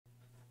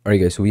Alright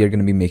guys, so we are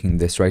going to be making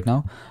this right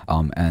now.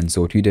 And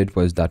so what we did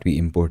was that we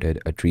imported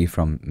a tree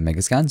from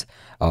Megascans.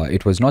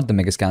 It was not the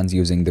Megascans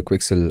using the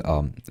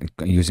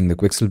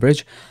Quixel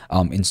bridge.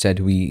 Instead,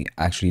 we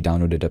actually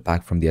downloaded a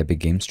pack from the Epic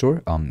Game Store,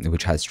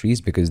 which has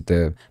trees, because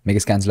the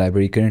Megascans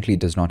library currently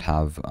does not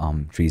have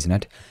trees in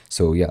it.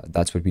 So yeah,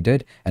 that's what we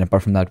did. And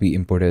apart from that, we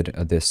imported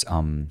this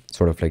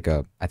sort of like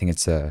I think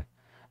it's a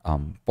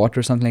pot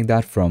or something like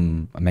that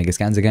from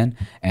Megascans again,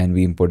 and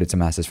we imported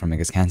some assets from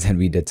Megascans and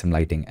we did some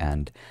lighting,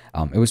 and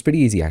it was pretty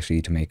easy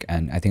actually to make,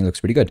 and I think it looks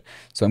pretty good.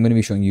 So I'm going to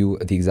be showing you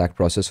the exact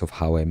process of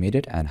how I made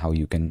it and how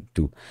you can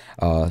do.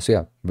 So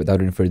yeah, without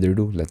any further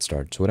ado, let's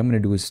start. So what I'm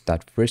going to do is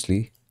that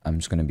firstly, I'm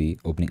just going to be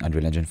opening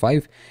Unreal Engine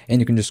 5,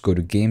 and you can just go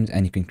to games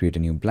and you can create a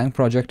new blank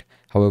project.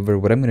 However,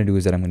 what I'm going to do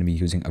is that I'm going to be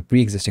using a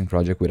pre-existing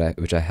project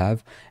which I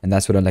have, and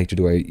that's what I like to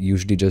do. I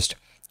usually just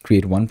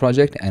create one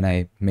project and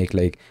I make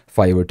like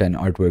 5 or 10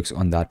 artworks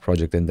on that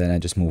project, and then I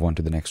just move on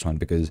to the next one,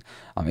 because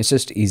it's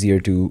just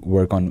easier to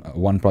work on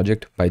one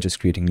project by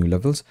just creating new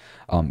levels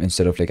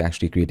instead of like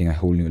actually creating a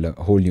whole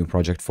new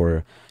project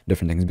for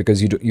different things,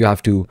 because you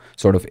have to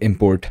sort of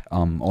import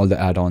all the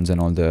add-ons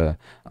and all the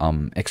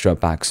extra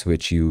packs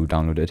which you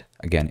downloaded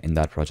again in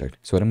that project.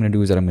 So what I'm going to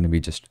do is that I'm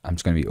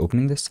just going to be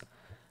opening this,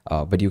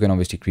 but you can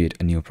obviously create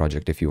a new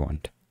project if you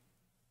want.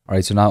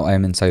 Alright, so now I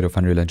am inside of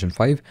Unreal Engine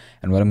 5,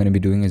 and what I'm going to be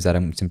doing is that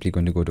I'm simply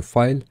going to go to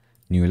File,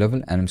 New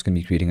Level, and I'm just going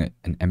to be creating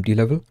an empty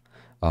level.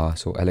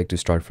 So I like to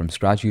start from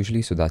scratch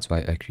usually, so that's why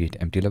I create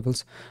empty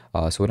levels.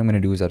 So what I'm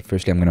going to do is that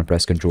firstly I'm going to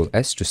press Ctrl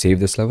S to save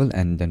this level,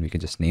 and then we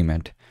can just name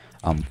it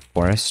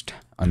forest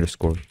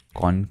underscore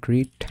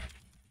concrete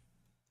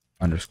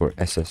underscore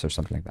SS or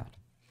something like that.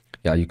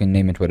 Yeah, you can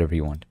name it whatever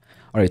you want.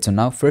 Alright, so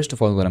now first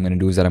of all what I'm going to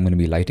do is that I'm going to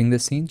be lighting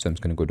this scene. So I'm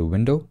just going to go to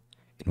Window,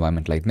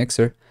 Environment Light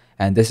Mixer,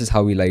 and this is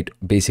how we light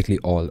basically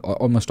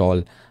almost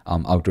all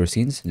outdoor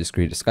scenes. Just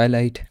create a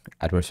skylight,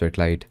 atmospheric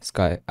light,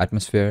 sky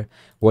atmosphere,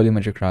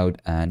 volumetric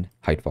crowd, and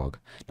height fog.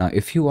 Now,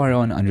 if you are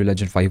on Unreal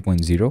Engine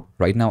 5.0,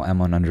 right now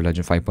I'm on Unreal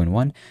Engine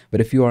 5.1,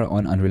 but if you are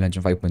on Unreal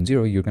Engine 5.0,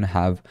 you're going to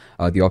have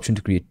the option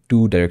to create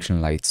 2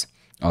 directional lights.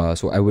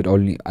 So I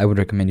would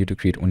recommend you to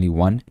create only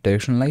 1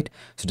 directional light,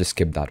 so just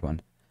skip that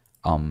one.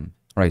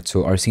 Right,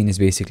 so our scene is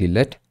basically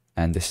lit,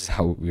 and this is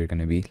how we're going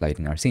to be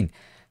lighting our scene.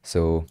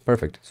 So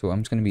perfect. So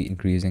I'm just going to be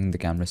increasing the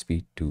camera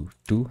speed to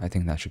 2. I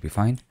think that should be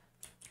fine.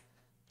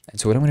 And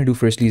so what I'm going to do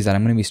firstly is that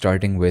I'm going to be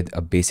starting with a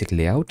basic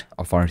layout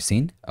of our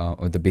scene,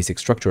 or the basic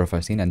structure of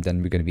our scene, and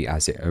then we're going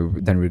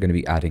to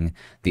be adding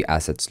the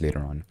assets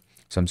later on.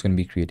 So I'm just going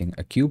to be creating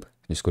a cube.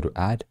 Just go to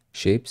Add,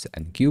 Shapes,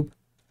 and Cube,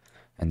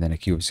 and then a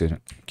cube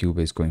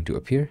is going to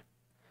appear.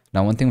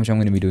 Now, one thing which I'm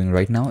going to be doing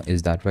right now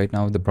is that right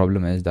now the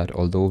problem is that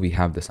although we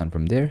have the sun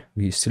from there,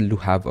 we still do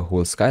have a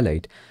whole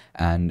skylight,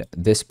 and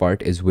this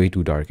part is way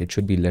too dark. It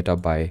should be lit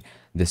up by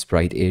this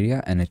bright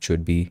area, and it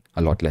should be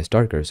a lot less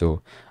darker.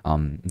 So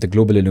the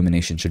global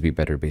illumination should be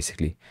better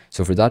basically.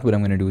 So for that, what I'm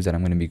going to do is that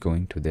I'm going to be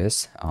going to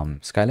this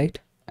skylight,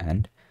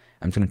 and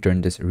I'm just going to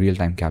turn this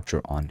real-time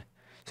capture on.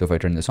 So if I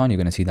turn this on, you're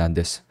going to see that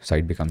this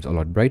side becomes a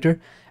lot brighter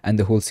and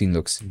the whole scene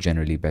looks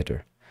generally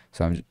better.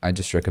 So I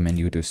just recommend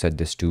you to set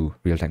this to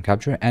real-time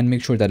capture, and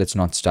make sure that it's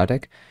not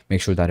static. Make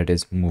sure that it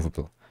is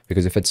movable,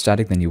 because if it's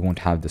static, then you won't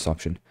have this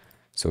option.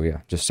 So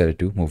yeah, just set it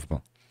to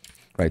movable.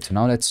 Right, so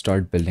now let's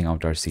start building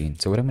out our scene.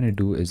 So what I'm going to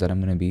do is that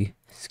I'm going to be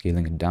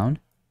scaling it down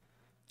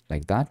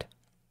like that.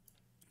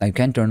 Now you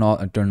can turn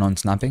on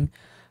snapping.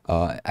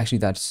 Actually,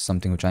 that's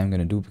something which I'm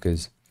going to do,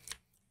 because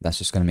that's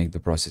just going to make the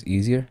process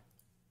easier.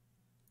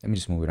 Let me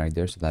just move it right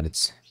there so that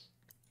it's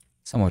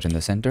somewhat in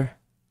the center.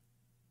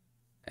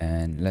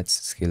 And let's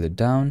scale it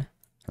down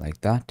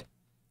like that.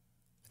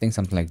 I think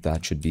something like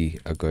that should be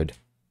a good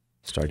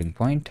starting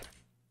point.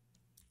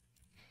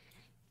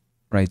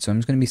 Right, so I'm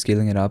just going to be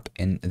scaling it up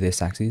in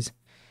this axis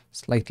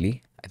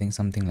slightly. I think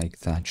something like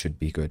that should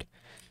be good.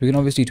 We can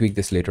obviously tweak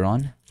this later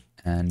on.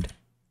 And so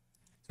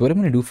what I'm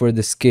going to do for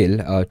the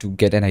scale, to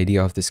get an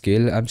idea of the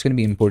scale, I'm just going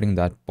to be importing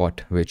that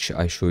pot which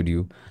I showed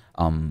you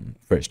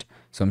first.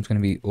 So I'm just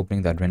going to be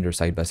opening that render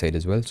side by side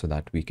as well, so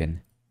that we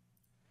can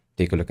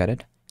take a look at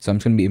it. So I'm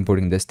just going to be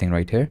importing this thing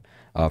right here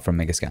from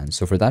Megascans.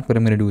 So for that, what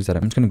I'm going to do is that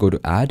I'm just going to go to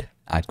Add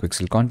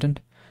Quixel Content,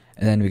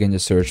 and then we can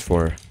just search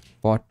for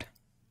pot.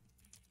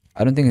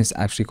 I don't think it's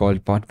actually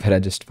called pot, but I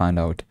just found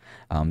out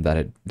that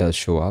it does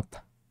show up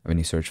when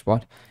you search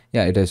pot.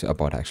 Yeah, it is a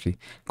pot actually.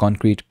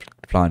 Concrete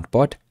plant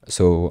pot.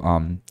 So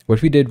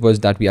what we did was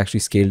that we actually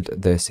scaled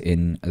this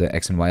in the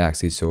X and Y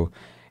axis. So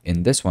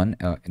in this one,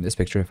 in this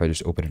picture, if I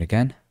just open it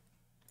again,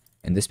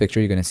 in this picture,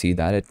 you're going to see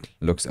that it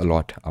looks a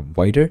lot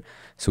wider.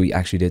 So we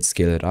actually did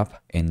scale it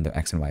up in the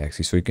X and Y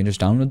axis. So you can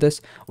just download this,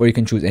 or you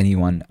can choose any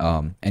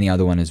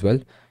other one as well.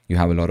 You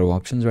have a lot of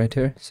options right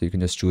here. So you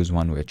can just choose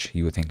one which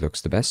you think looks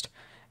the best.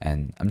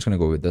 And I'm just going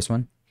to go with this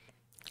one.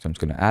 So I'm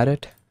just going to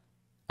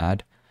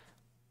add,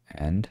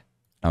 and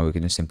now we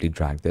can just simply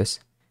drag this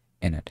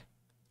in it.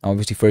 Now,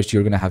 obviously, first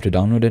you're going to have to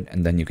download it,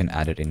 and then you can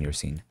add it in your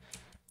scene.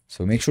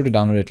 So make sure to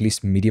download at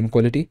least medium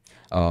quality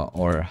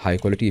or high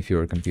quality if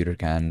your computer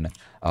can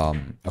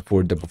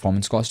afford the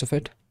performance cost of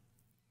it.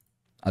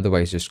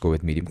 Otherwise, just go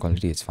with medium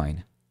quality, it's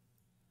fine.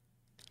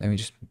 Let me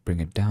just bring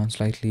it down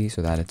slightly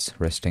so that it's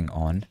resting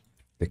on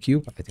the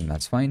cube. I think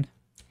that's fine.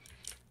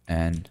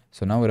 And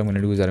so now what I'm going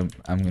to do is that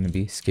I'm going to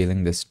be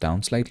scaling this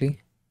down slightly.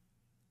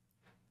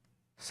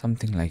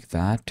 Something like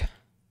that.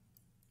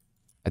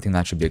 I think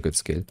that should be a good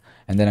scale.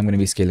 And then I'm going to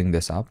be scaling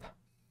this up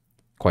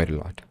quite a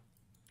lot.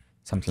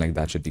 Something like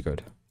that should be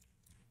good.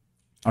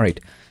 All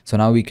right, so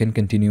now we can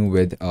continue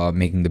with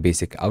making the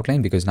basic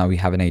outline, because now we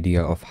have an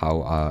idea of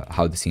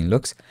how the scene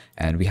looks,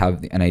 and we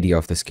have an idea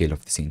of the scale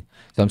of the scene.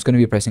 So I'm just going to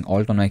be pressing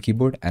Alt on my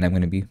keyboard, and I'm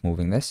going to be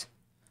moving this.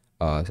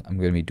 I'm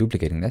going to be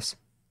duplicating this.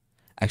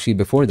 Actually,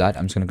 before that,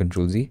 I'm just going to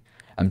Control Z.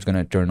 I'm just going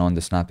to turn on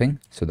the snapping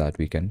so that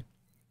we can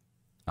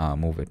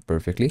move it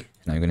perfectly.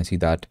 Now you're going to see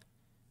that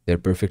they're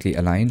perfectly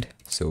aligned.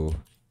 So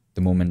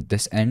the moment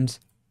this ends,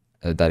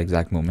 that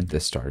exact moment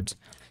this starts.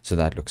 So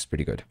that looks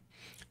pretty good.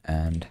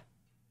 And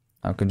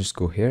I can just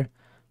go here.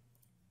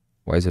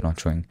 Why is it not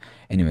showing?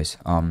 Anyways,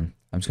 I'm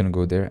just going to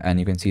go there, and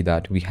you can see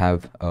that we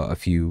have a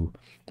few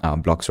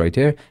blocks right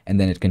here, and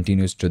then it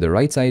continues to the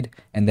right side,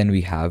 and then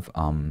we have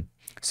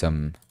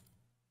some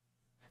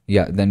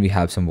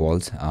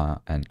walls,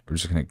 and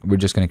we're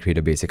just gonna create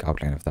a basic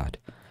outline of that.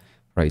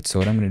 Right, so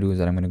what I'm going to do is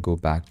that I'm going to go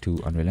back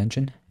to Unreal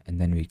Engine, and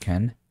then we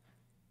can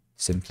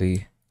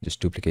simply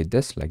just duplicate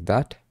this like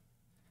that,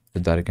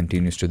 so that it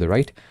continues to the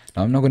right.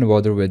 Now I'm not going to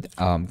bother with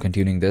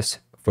continuing this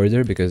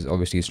further, because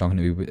obviously it's not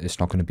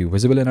going to be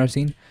visible in our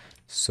scene.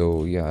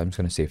 So yeah, I'm just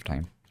going to save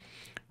time.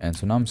 And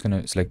so now I'm just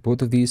going to select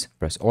both of these,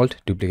 press Alt,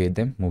 duplicate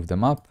them, move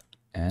them up,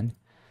 and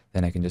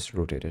then I can just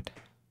rotate it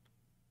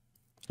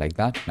like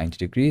that, 90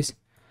 degrees,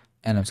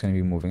 and I'm just going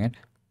to be moving it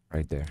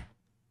right there.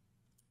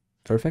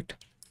 Perfect.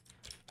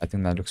 I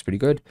think that looks pretty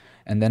good.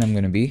 And then I'm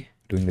going to be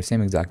doing the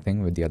same exact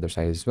thing with the other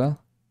side as well.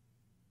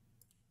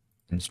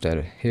 Instead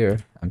of here,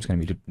 I'm just going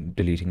to be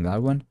deleting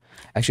that one.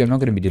 Actually, I'm not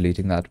going to be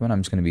deleting that one.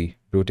 I'm just going to be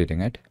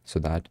rotating it so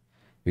that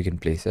we can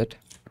place it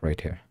right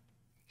here.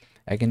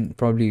 I can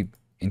probably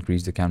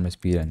increase the camera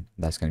speed, and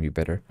that's going to be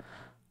better.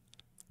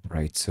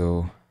 Right,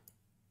 so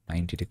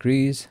 90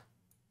 degrees.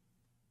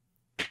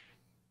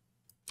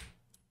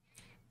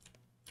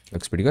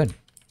 Looks pretty good.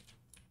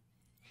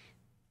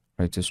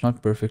 Right, so it's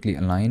not perfectly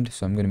aligned,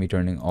 so I'm going to be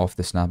turning off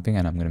the snapping,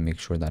 and I'm going to make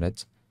sure that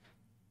it's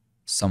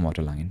somewhat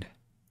aligned.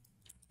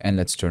 And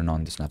let's turn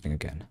on the snapping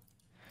again.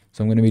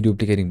 So I'm going to be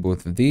duplicating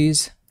both of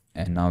these,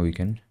 and now we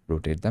can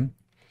rotate them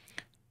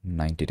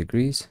 90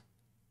 degrees.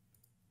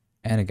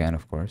 And again,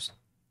 of course.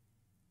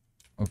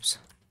 Oops.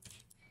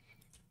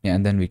 Yeah,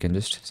 and then we can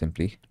just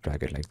simply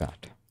drag it like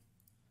that.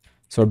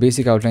 So our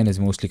basic outline is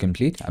mostly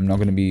complete. I'm not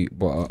going to be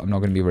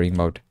worrying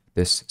about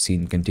this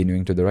scene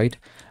continuing to the right,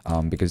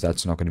 because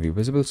that's not going to be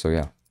visible. So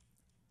yeah,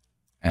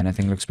 and I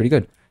think it looks pretty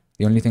good.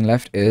 The only thing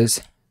left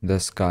is the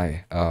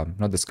sky,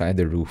 not the sky,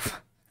 the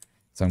roof.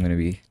 So I'm going to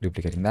be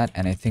duplicating that,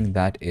 and I think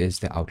that is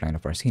the outline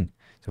of our scene.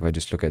 So if I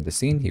just look at the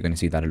scene, you're going to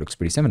see that it looks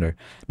pretty similar.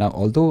 Now,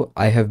 although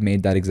I have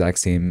made that exact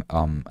same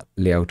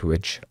layout,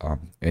 which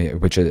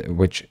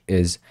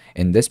is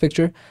in this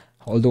picture,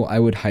 although I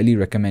would highly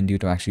recommend you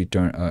to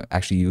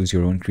actually use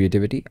your own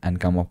creativity and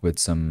come up with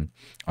some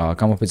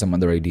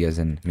other ideas,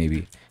 and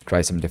maybe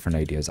try some different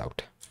ideas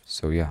out.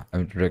 So yeah, I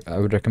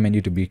would recommend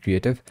you to be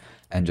creative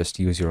and just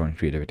use your own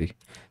creativity.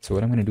 So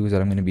what I'm going to do is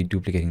that I'm going to be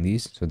duplicating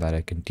these so that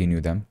I continue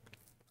them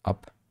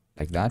up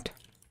like that.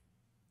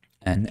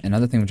 And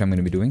another thing which I'm going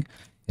to be doing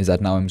is that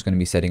now I'm just going to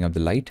be setting up the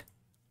light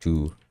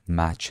to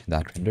match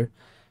that render.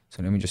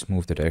 So let me just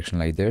move the direction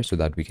light there so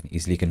that we can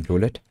easily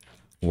control it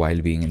while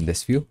being in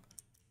this view.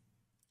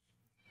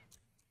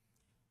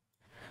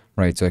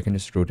 Right, so I can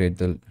just rotate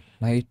the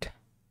light.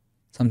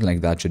 Something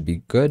like that should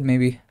be good,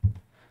 maybe.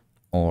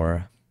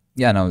 Or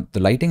yeah, now the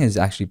lighting is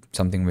actually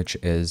something which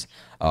is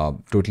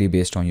totally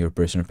based on your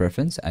personal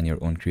preference and your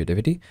own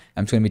creativity.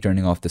 I'm just going to be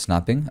turning off the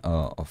snapping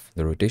of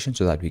the rotation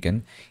so that we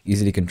can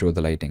easily control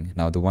the lighting.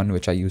 Now the one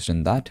which I used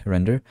in that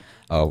render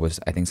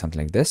was, I think,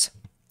 something like this,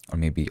 or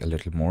maybe a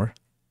little more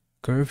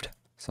curved,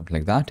 something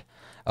like that.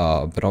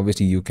 But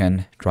obviously you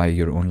can try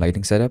your own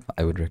lighting setup.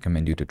 I would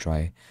recommend you to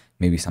try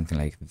maybe something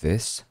like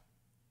this,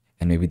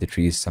 and maybe the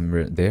tree is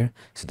somewhere there.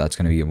 So that's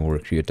going to be a more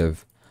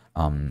creative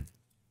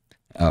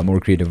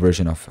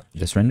version of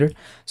this render.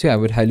 So yeah, I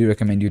would highly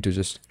recommend you to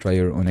just try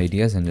your own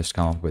ideas and just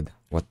come up with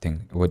what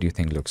you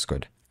think looks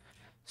good.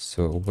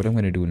 So what I'm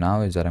going to do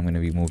now is that I'm going to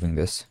be moving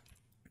this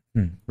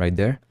right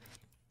there,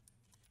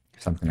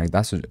 something like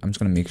that. So I'm just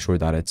going to make sure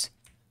that it's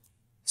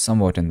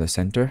somewhat in the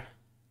center.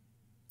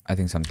 I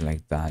think something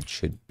like that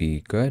should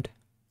be good.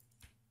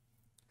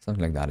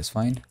 Something like that is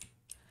fine.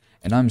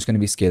 And now I'm just going to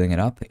be scaling it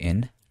up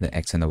in the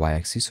X and the Y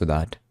axis so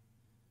that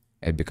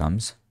it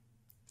becomes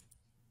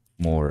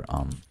more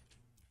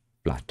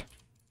flat.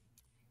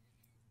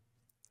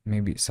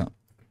 Maybe some.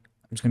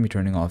 I'm just going to be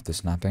turning off the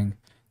snapping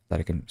so that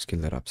I can scale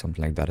that up,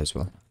 something like that as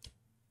well.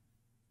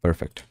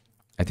 Perfect.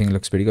 I think it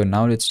looks pretty good.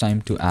 Now it's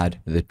time to add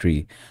the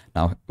tree.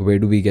 Now, where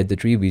do we get the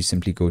tree? We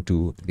simply go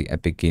to the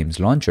Epic Games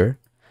Launcher.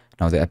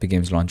 Now, the Epic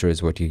Games Launcher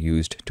is what you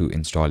used to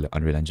install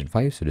Unreal Engine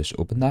 5. So just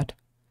open that.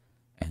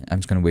 And I'm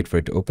just going to wait for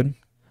it to open.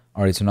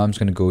 All right, so now I'm just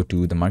going to go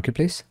to the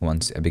marketplace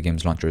once Epic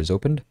Games Launcher is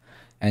opened,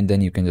 and then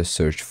you can just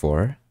search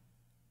for,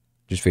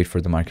 just wait for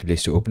the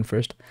marketplace to open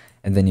first,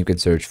 and then you can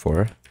search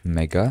for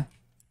Mega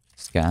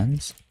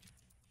Scans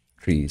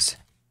Trees.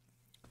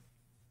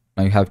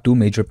 Now you have two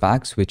major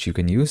packs which you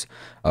can use.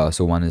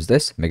 So one is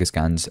this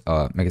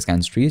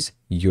Megascans Trees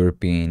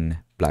European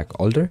Black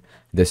Alder.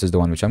 This is the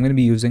one which I'm going to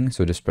be using.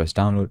 So just press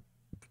download.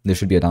 There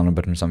should be a download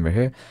button somewhere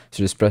here. So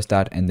just press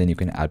that, and then you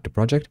can add to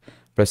project.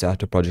 Press add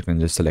to project and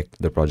just select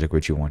the project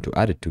which you want to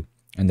add it to,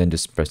 and then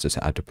just press this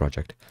add to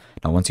project.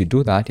 Now once you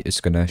do that,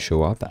 it's going to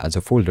show up as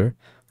a folder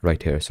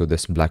right here. So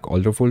this Black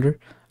Alder folder,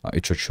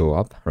 it should show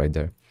up right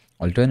there.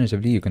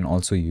 Alternatively, you can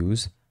also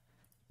use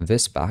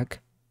this pack,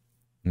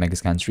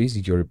 Megascans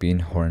Trees European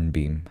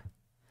Hornbeam.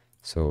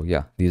 So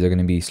yeah, these are going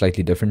to be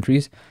slightly different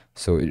trees.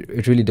 So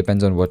it really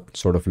depends on what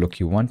sort of look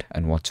you want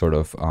and what sort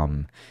of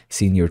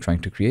scene you're trying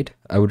to create.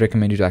 I would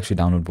recommend you to actually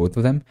download both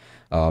of them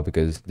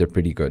because they're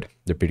pretty good.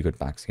 They're pretty good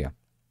packs, yeah.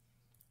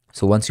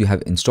 So once you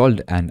have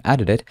installed and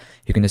added it,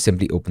 you can just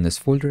simply open this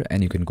folder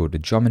and you can go to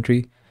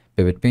Geometry,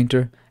 Pivot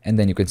Painter, and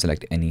then you can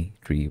select any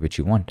tree which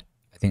you want.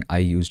 I think I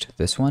used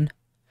this one.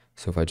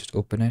 So if I just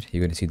open it,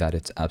 you're going to see that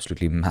it's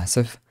absolutely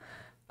massive.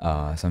 So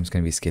I'm just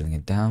going to be scaling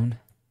it down.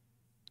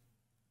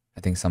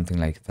 I think something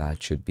like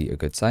that should be a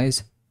good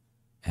size.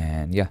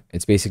 And yeah,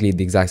 it's basically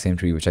the exact same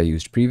tree which I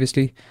used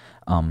previously.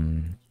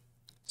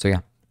 So yeah,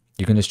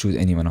 you can just choose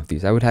any one of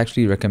these. I would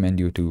actually recommend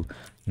you to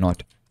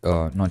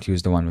not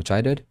use the one which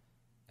I did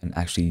and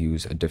actually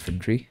use a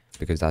different tree,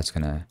 because that's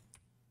going to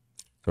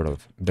sort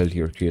of build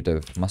your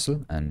creative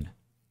muscle and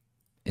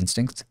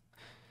instincts.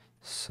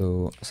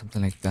 So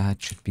something like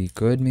that should be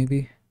good,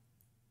 maybe.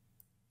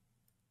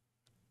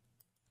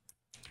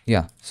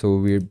 Yeah, so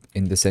we're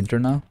in the center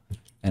now,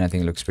 and I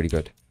think it looks pretty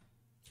good.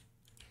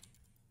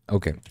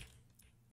 Okay,